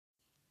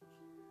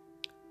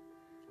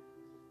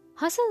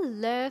Hustle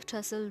left,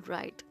 hustle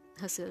right,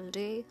 hustle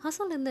day,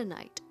 hustle in the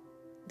night.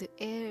 The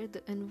air,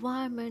 the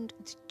environment,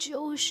 the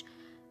josh,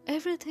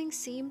 everything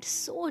seemed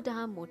so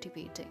damn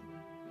motivating.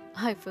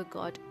 I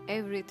forgot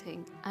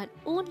everything and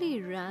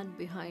only ran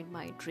behind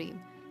my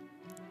dream,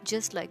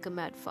 just like a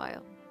mad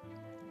fire.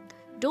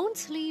 Don't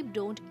sleep,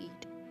 don't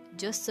eat.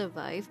 Just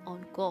survive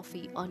on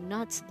coffee or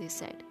nuts, they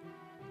said,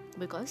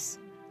 because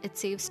it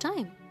saves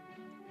time.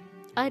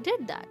 I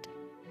did that,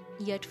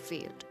 yet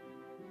failed,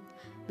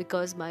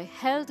 because my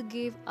health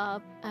gave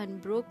up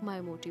and broke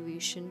my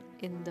motivation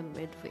in the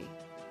midway.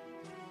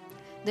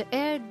 The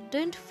air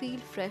didn't feel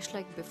fresh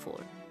like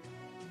before.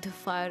 The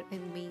fire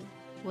in me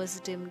was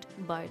dimmed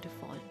by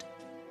default.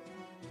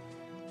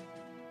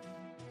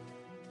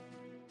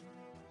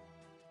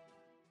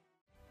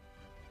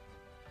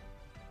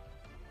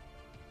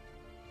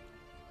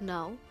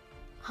 Now,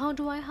 how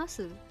do I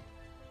hustle?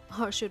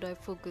 Or should I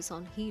focus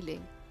on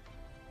healing?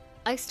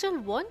 I still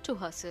want to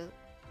hustle,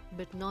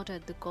 but not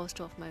at the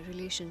cost of my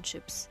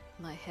relationships,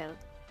 my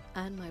health,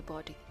 and my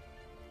body.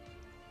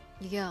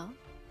 Yeah,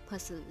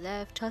 hustle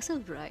left,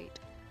 hustle right.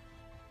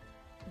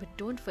 But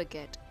don't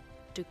forget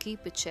to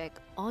keep a check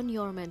on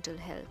your mental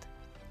health,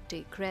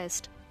 take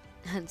rest,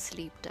 and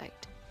sleep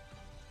tight.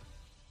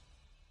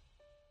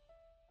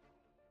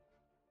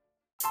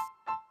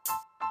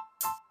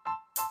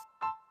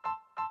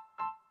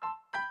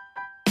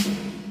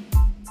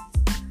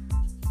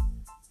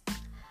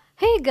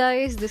 Hey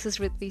guys, this is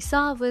Ritvi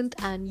Sawant,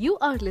 and you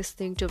are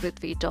listening to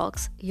Ritvi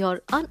Talks,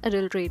 your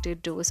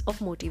unadulterated dose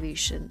of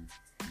motivation.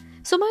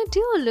 So, my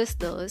dear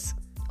listeners,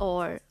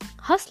 or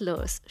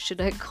hustlers,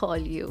 should I call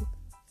you,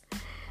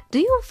 do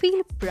you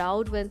feel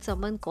proud when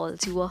someone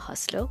calls you a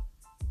hustler?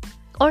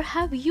 Or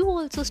have you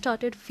also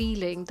started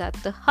feeling that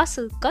the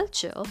hustle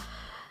culture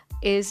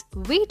is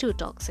way too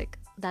toxic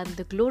than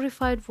the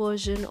glorified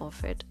version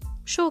of it,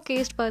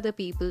 showcased by the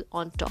people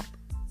on top?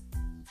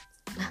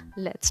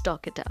 Let's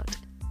talk it out.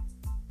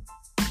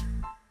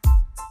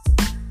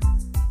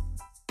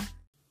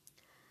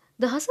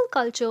 The hustle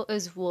culture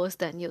is worse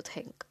than you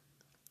think.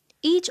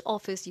 Each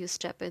office you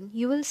step in,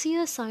 you will see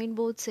a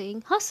signboard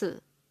saying hustle.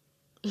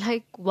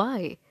 Like,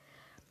 why?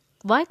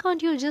 Why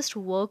can't you just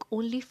work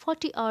only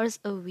 40 hours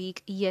a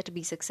week yet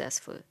be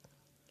successful?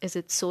 Is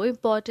it so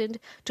important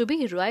to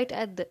be right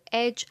at the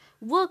edge,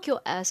 work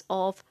your ass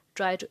off,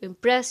 try to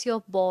impress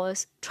your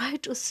boss, try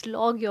to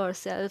slog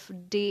yourself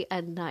day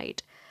and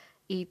night,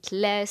 eat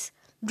less,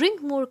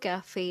 drink more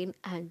caffeine,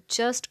 and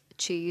just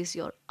chase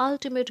your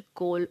ultimate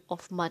goal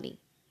of money?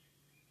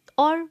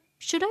 Or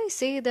should I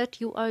say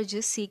that you are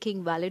just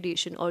seeking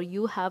validation or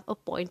you have a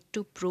point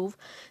to prove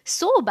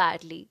so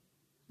badly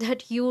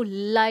that you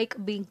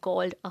like being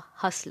called a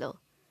hustler?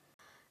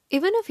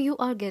 Even if you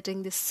are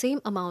getting the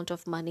same amount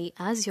of money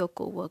as your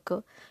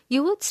coworker,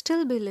 you would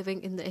still be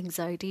living in the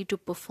anxiety to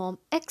perform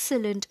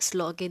excellent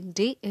slogan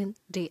day in,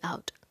 day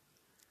out.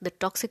 The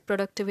toxic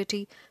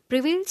productivity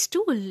prevails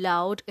too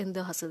loud in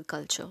the hustle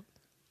culture.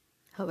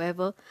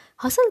 However,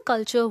 hustle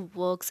culture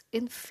works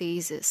in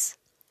phases.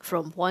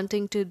 From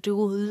wanting to do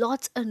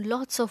lots and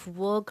lots of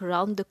work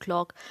round the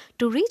clock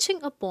to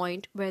reaching a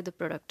point where the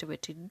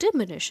productivity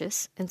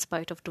diminishes in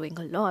spite of doing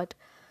a lot,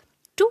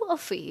 to a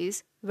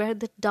phase where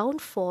the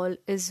downfall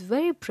is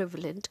very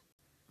prevalent,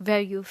 where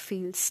you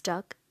feel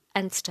stuck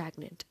and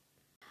stagnant.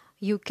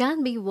 You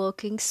can be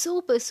working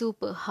super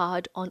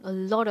hard on a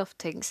lot of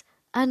things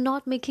and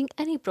not making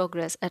any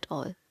progress at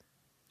all.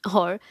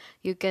 Or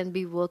you can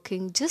be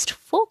working just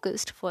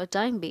focused for a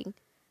time being.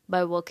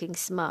 By working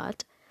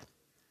smart,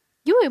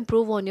 you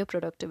improve on your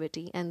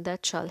productivity and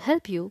that shall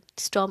help you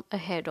storm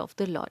ahead of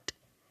the lot.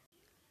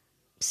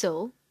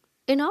 So,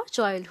 in our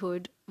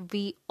childhood,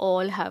 we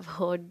all have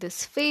heard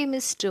this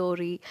famous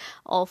story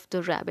of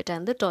the rabbit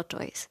and the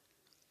tortoise.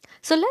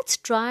 So, let's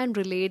try and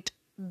relate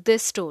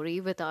this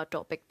story with our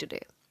topic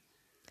today.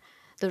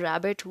 The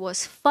rabbit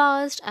was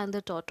fast and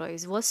the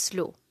tortoise was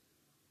slow.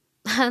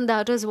 And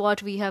that is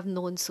what we have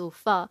known so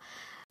far.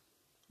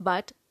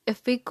 But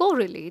if we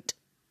correlate,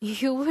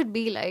 you would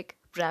be like,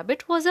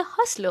 Rabbit was a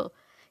hustler.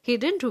 He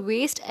didn't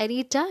waste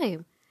any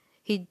time.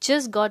 He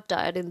just got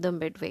tired in the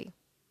midway.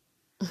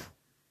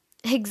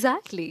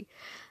 Exactly.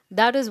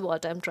 That is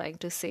what I'm trying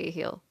to say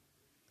here.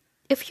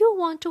 If you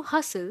want to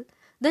hustle,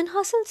 then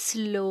hustle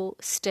slow,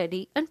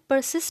 steady, and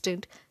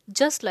persistent,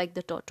 just like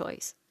the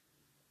tortoise.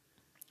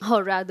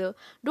 Or rather,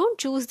 don't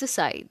choose the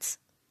sides.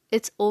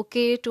 It's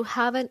okay to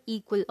have an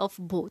equal of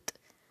both.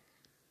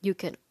 You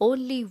can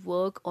only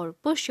work or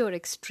push your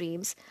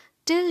extremes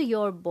till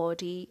your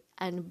body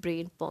and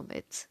brain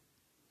permits.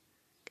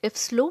 If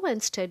slow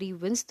and steady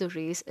wins the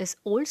race is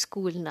old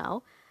school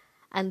now,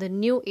 and the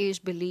new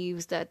age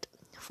believes that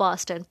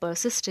fast and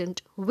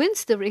persistent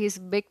wins the race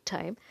big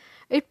time,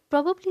 it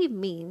probably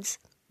means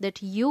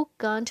that you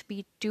can't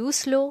be too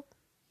slow,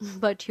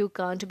 but you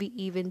can't be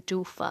even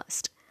too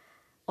fast.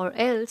 Or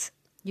else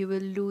you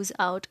will lose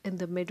out in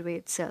the midway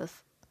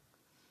itself.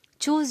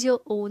 Choose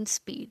your own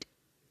speed.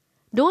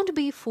 Don't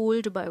be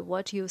fooled by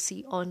what you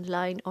see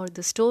online or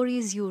the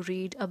stories you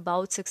read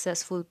about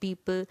successful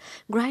people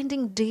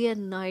grinding day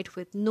and night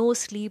with no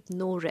sleep,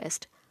 no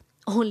rest.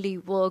 Only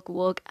work,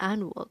 work,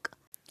 and work.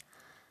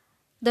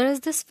 There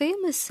is this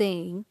famous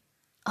saying,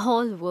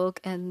 all work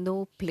and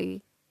no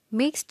play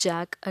makes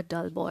Jack a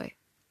dull boy.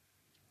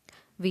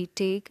 We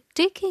take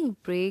taking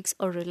breaks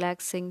or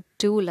relaxing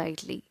too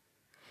lightly.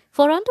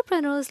 For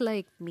entrepreneurs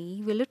like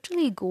me, we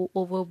literally go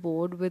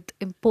overboard with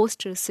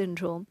imposter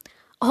syndrome,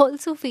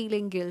 also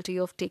feeling guilty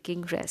of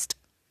taking rest,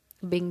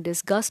 being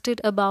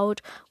disgusted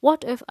about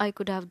what if I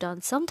could have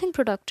done something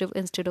productive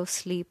instead of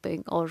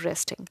sleeping or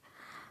resting.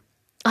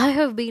 I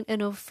have been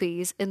in a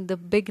phase in the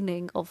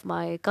beginning of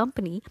my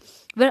company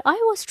where I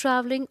was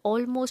traveling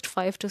almost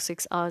 5 to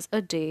 6 hours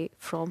a day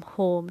from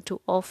home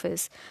to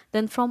office,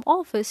 then from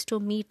office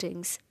to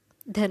meetings,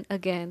 then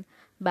again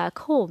back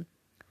home,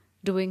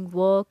 doing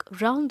work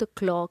round the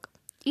clock,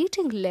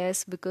 eating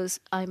less because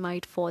I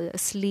might fall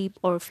asleep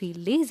or feel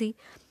lazy,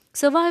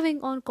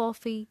 surviving on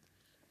coffee,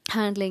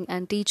 handling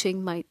and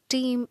teaching my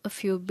team a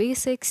few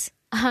basics,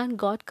 and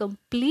got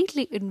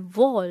completely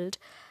involved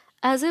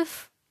as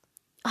if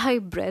I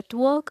breathed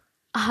work,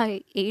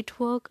 I ate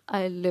work,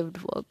 I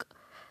lived work.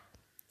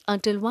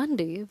 Until one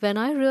day when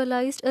I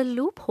realized a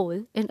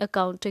loophole in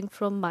accounting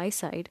from my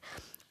side,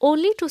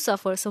 only to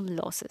suffer some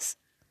losses.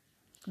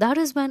 That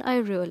is when I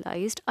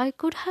realized I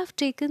could have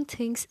taken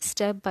things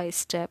step by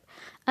step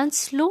and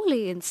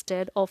slowly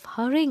instead of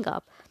hurrying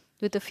up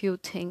with a few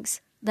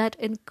things that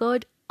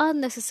incurred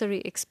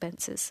unnecessary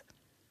expenses,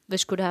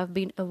 which could have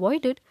been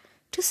avoided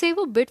to save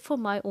a bit for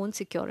my own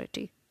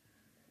security.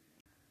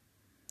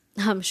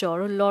 I'm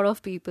sure a lot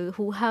of people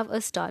who have a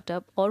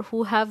startup or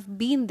who have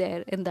been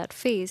there in that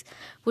phase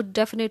would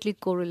definitely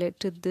correlate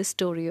to this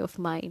story of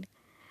mine.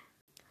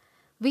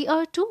 We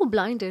are too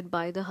blinded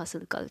by the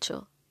hustle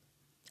culture.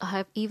 I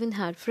have even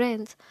had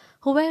friends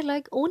who were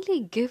like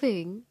only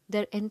giving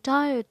their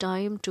entire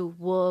time to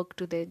work,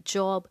 to their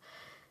job,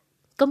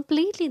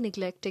 completely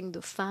neglecting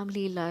the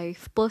family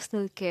life,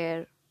 personal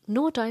care,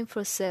 no time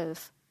for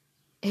self,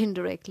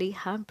 indirectly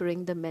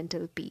hampering the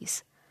mental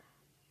peace.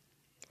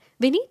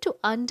 We need to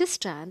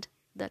understand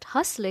that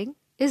hustling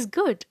is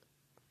good,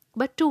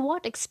 but to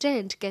what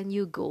extent can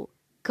you go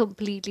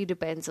completely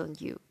depends on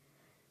you.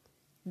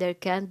 There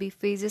can be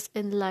phases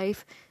in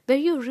life where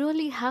you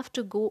really have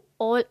to go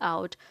all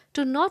out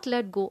to not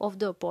let go of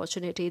the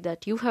opportunity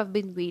that you have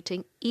been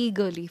waiting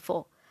eagerly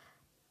for.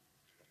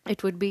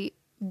 It would be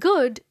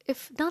good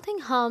if nothing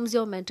harms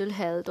your mental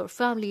health or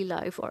family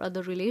life or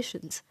other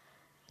relations.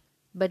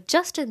 But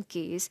just in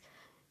case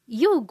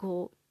you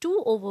go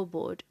too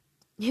overboard,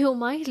 you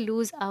might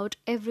lose out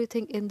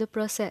everything in the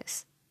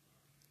process.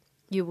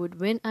 You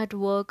would win at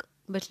work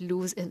but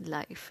lose in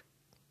life.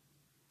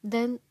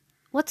 Then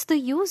what's the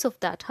use of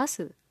that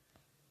hustle?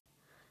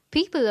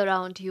 People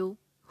around you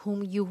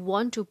whom you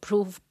want to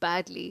prove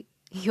badly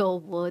your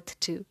worth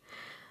to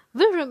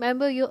will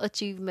remember your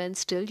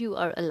achievements till you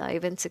are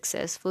alive and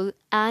successful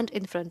and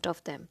in front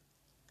of them.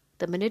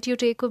 The minute you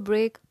take a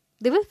break,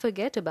 they will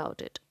forget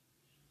about it.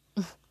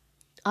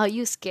 Are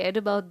you scared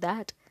about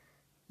that?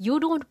 You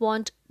don't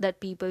want that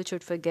people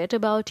should forget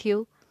about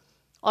you,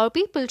 or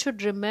people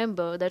should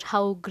remember that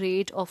how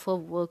great of a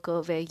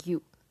worker were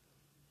you,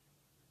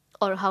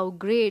 or how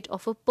great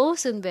of a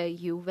person were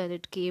you when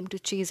it came to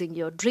chasing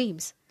your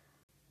dreams.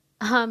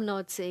 I'm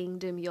not saying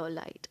dim your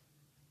light,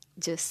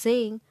 just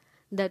saying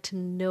that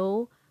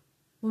know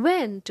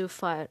when to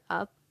fire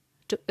up,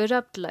 to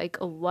erupt like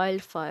a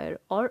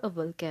wildfire or a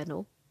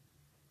volcano,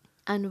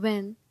 and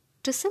when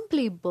to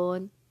simply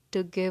burn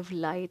to give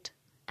light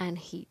and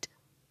heat.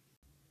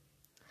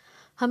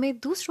 हमें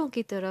दूसरों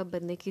की तरह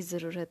बनने की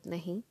ज़रूरत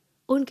नहीं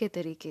उनके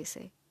तरीके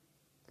से,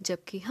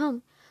 जबकि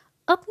हम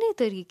अपने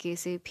तरीके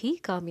से भी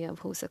कामयाब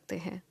हो सकते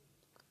हैं।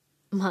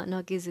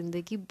 माना कि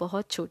ज़िंदगी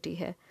बहुत छोटी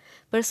है,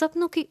 पर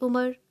सपनों की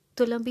उम्र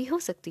तो लंबी हो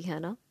सकती है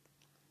ना।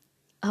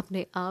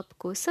 अपने आप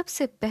को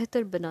सबसे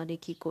बेहतर बनाने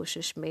की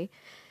कोशिश में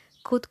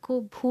खुद को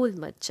भूल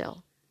मत जाओ।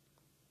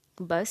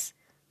 बस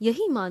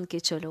यही मान के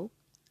चलो,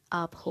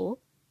 आप हो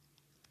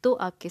तो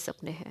आपके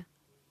सपने हैं।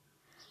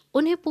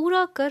 उन्हें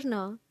पूरा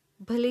करना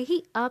भले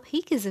ही आप ही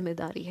की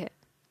जिम्मेदारी है,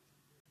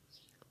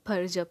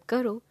 पर जब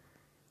करो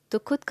तो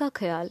खुद का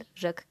ख्याल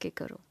रख के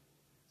करो।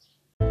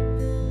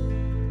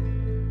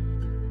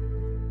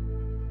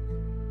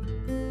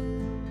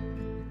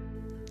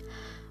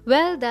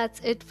 Well, that's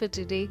it for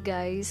today,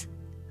 guys.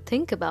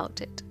 Think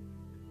about it.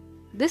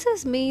 This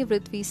is me,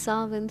 Ritvi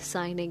Sawant,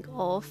 signing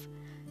off.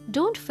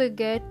 Don't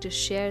forget to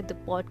share the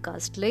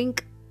podcast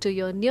link to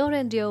your near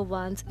and dear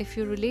ones if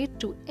you relate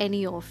to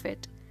any of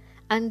it.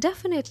 And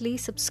definitely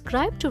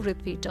subscribe to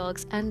Ritvi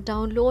Talks and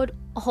download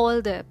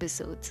all the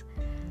episodes.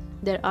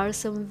 There are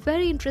some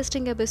very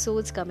interesting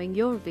episodes coming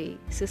your way,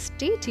 so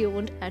stay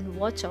tuned and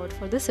watch out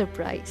for the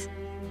surprise.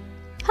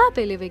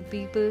 Happy living,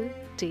 people.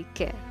 Take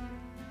care.